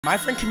My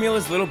friend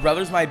Camila's little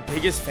brother's my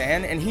biggest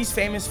fan, and he's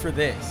famous for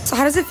this. So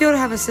how does it feel to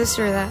have a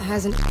sister that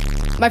has an...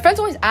 My friends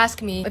always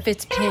ask me if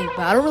it's pink,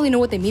 but I don't really know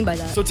what they mean by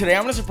that. So today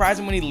I'm gonna surprise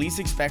him when he least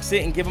expects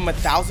it and give him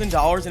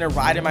 $1,000 and a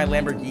ride in my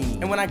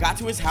Lamborghini. And when I got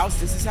to his house,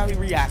 this is how he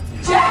reacted.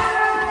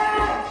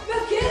 Jack!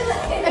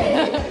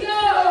 McKinley! Yo!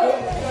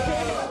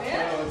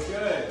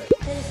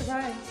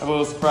 I have a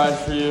little surprise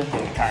for you.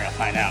 Alright, I'll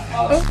find out.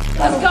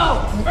 Let's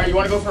go! Alright, you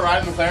wanna go for a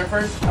ride in McLaren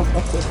first?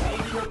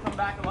 Make sure to come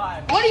back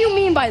alive. What do you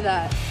mean by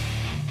that?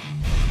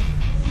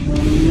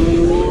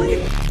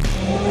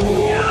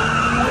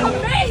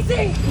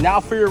 Amazing! Now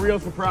for your real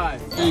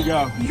surprise. Here you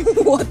go.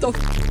 What the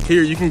f?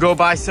 Here, you can go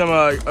buy some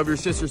of your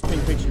sister's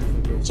pink pictures.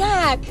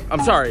 Jack!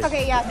 I'm sorry.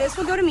 Okay, yeah, this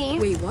will go to me.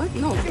 Wait, what?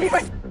 No.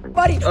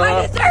 Buddy,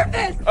 I deserve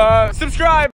this! Subscribe!